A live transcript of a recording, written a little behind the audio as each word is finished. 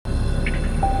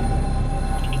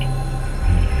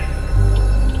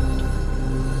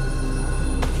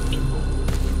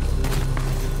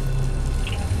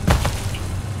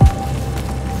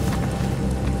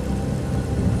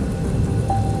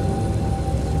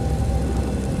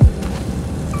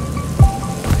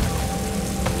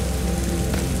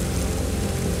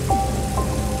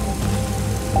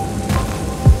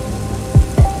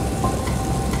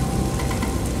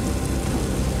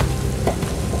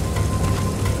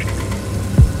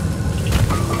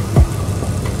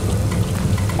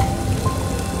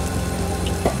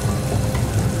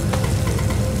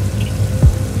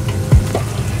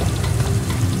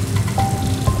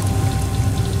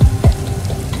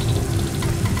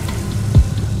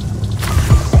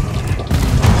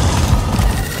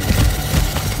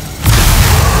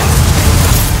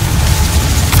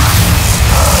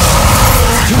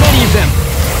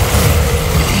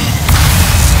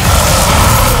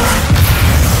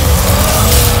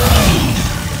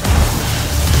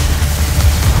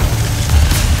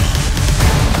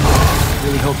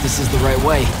this is the right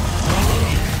way.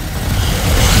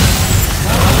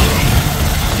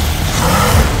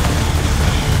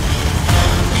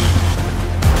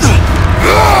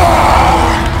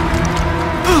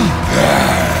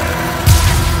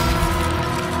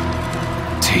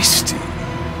 Tasty.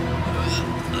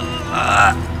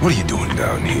 What are you doing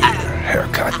down here?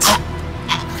 Haircut?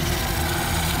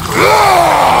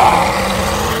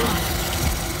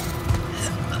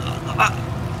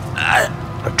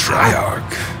 A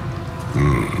triarch.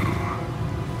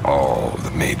 All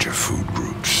the major food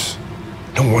groups.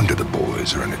 No wonder the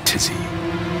boys are in a tizzy.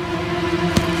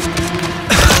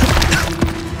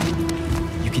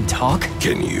 You can talk?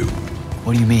 Can you?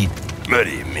 What do you mean? What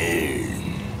do you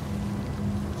mean?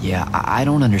 Yeah, I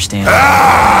don't understand.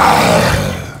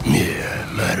 Yeah,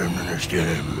 I don't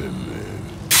understand.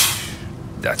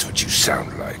 That's what you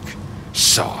sound like.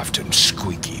 Soft and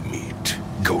squeaky meat.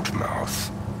 Goat mouth.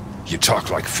 You talk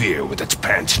like fear with its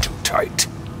pants too tight.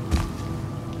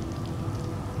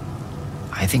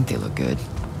 I think they look good.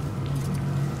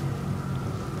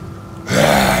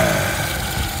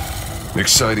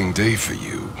 Exciting day for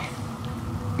you.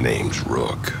 Name's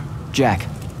Rook. Jack,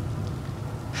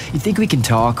 you think we can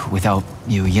talk without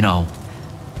you know,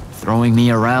 throwing me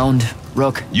around,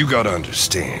 Rook? You gotta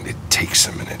understand, it takes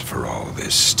a minute for all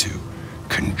this to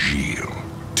congeal.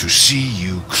 To see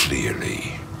you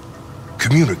clearly.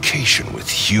 Communication with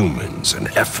humans, an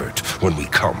effort when we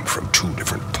come from two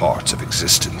different parts of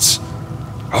existence.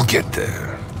 I'll get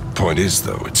there. Point is,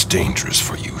 though, it's dangerous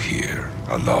for you here.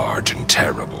 A large and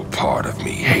terrible part of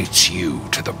me hates you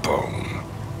to the bone.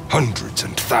 Hundreds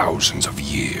and thousands of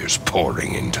years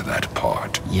pouring into that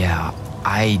part. Yeah,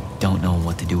 I don't know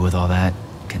what to do with all that,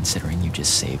 considering you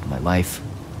just saved my life.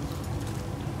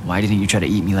 Why didn't you try to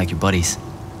eat me like your buddies?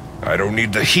 I don't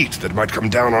need the heat that might come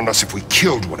down on us if we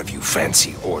killed one of you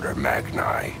fancy Order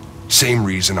Magni. Same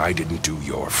reason I didn't do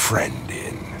your friend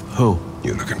in. Who?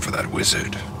 You're looking for that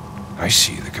wizard. I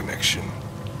see the connection.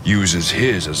 Uses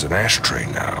his as an ashtray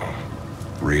now.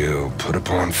 Real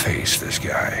put-upon face, this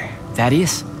guy.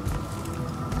 Thaddeus?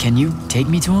 Can you take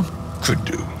me to him? Could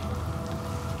do.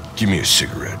 Give me a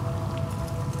cigarette.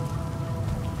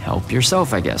 Help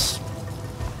yourself, I guess.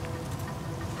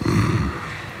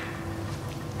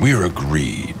 We're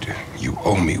agreed. You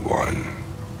owe me one.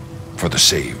 For the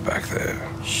save back there.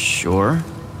 Sure.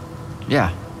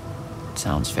 Yeah.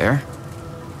 Sounds fair.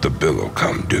 The bill'll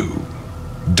come due.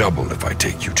 Double if I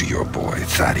take you to your boy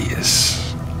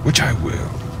Thaddeus. Which I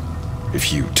will.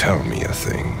 If you tell me a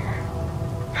thing.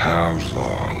 How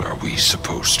long are we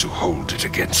supposed to hold it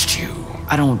against you?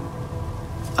 I don't...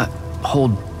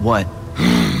 hold what?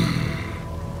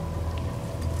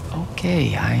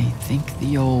 Okay, I think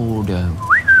the old,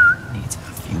 needs a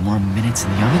few more minutes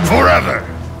in the oven. Forever!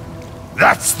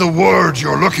 That's the word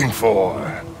you're looking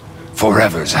for.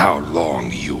 Forever's how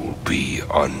long you'll be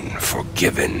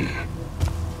unforgiven.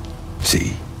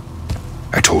 See?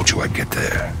 I told you I'd get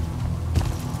there.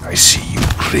 I see you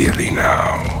clearly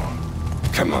now.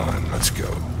 Come on, let's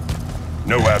go.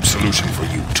 No absolution for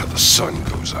you till the sun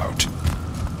goes out.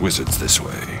 Wizards this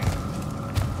way.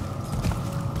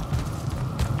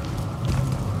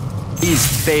 These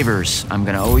favors I'm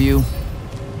gonna owe you.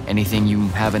 Anything you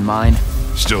have in mind?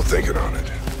 Still thinking on it.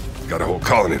 Got a whole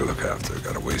colony to look after.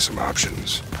 Gotta weigh some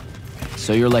options.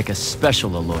 So you're like a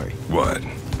special Alluri? What?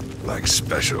 Like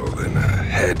special in a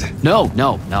head? No.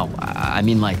 I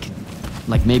mean like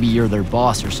maybe you're their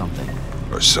boss or something.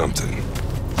 Or something.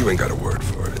 You ain't got a word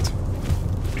for it.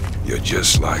 You're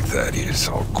just like that. He's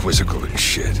all quizzical and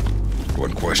shit.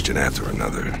 One question after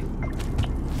another.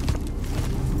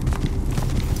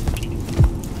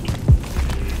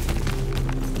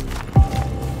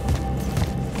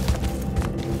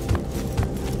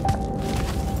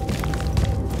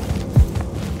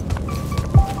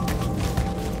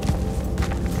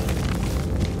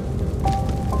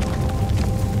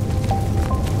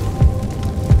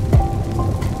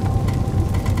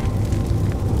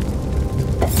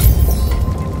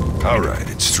 Alright,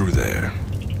 it's through there.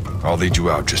 I'll lead you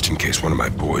out just in case one of my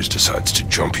boys decides to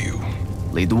jump you.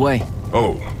 Lead the way.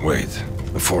 Oh, wait.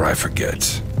 Before I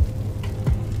forget.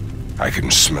 I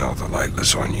can smell the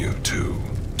lightless on you, too.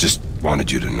 Just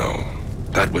wanted you to know.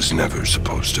 That was never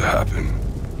supposed to happen.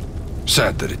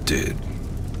 Sad that it did.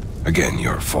 Again,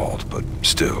 your fault, but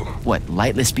still. What,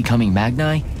 lightless becoming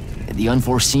Magni? The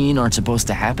unforeseen aren't supposed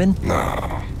to happen?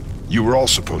 No. You were all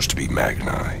supposed to be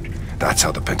Magni. That's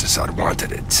how the Pentasod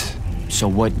wanted it. So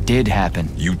what did happen?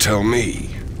 You tell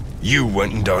me. You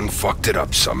went and done fucked it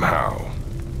up somehow.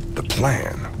 The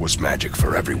plan was magic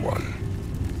for everyone.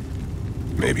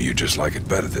 Maybe you just like it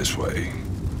better this way.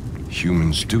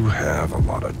 Humans do have a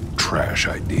lot of trash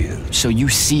idea. So you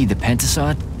see the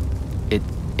Pentasod?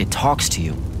 It talks to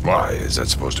you. Why, is that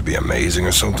supposed to be amazing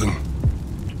or something?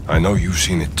 I know you've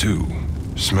seen it too.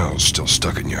 Smell's still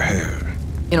stuck in your hair.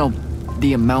 You know,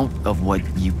 the amount of what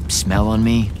you smell on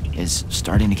me is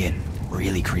starting to get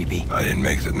really creepy. I didn't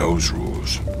make the nose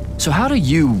rules. So how do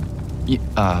you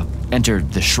enter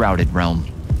the Shrouded Realm?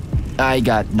 I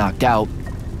got knocked out.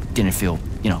 Didn't feel,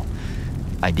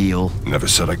 ideal. Never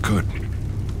said I could.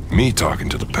 Me talking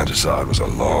to the Pentasod was a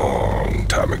long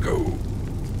time ago.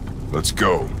 Let's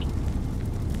go.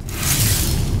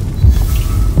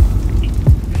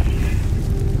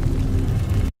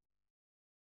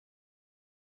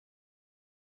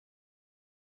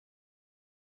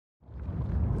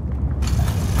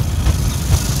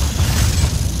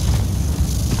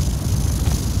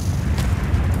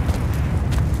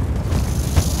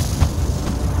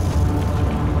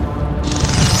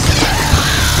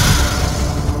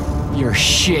 You're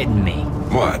shitting me.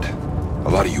 What? A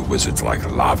lot of you wizards like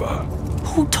lava.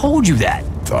 Who told you that?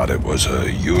 Thought it was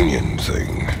a union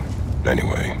thing.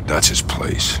 Anyway, that's his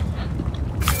place.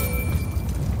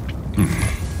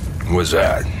 What's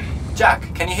that?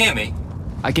 Jack, can you hear me?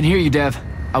 I can hear you, Dev.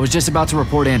 I was just about to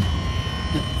report in.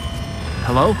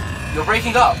 Hello? You're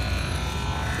breaking up.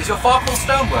 Is your Farkle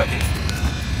stone working?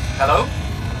 Hello?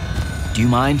 Do you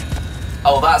mind?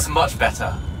 Oh, that's much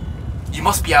better. You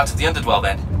must be out of the Underdwell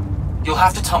then. You'll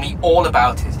have to tell me all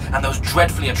about it and those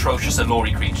dreadfully atrocious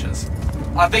Allori creatures.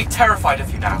 Are they terrified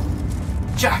of you now?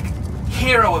 Jack,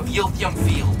 hero of Yilthium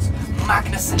Fields,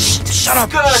 Magnus and Shut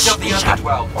up! Scourge of the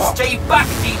Underdwell. Stay back,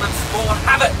 demon spawn,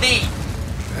 have at thee!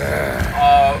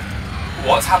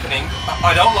 What's happening?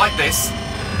 I don't like this.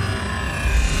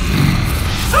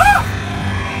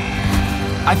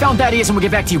 Ah! I found Thaddeus and we'll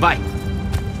get back to you, bye.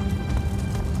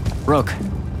 Rook,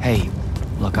 hey,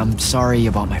 look, I'm sorry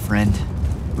about my friend.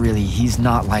 Really, he's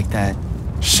not like that.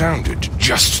 Sounded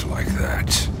just like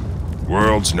that.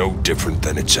 World's no different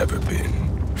than it's ever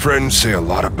been. Friends say a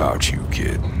lot about you,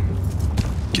 kid.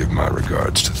 Give my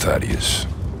regards to Thaddeus.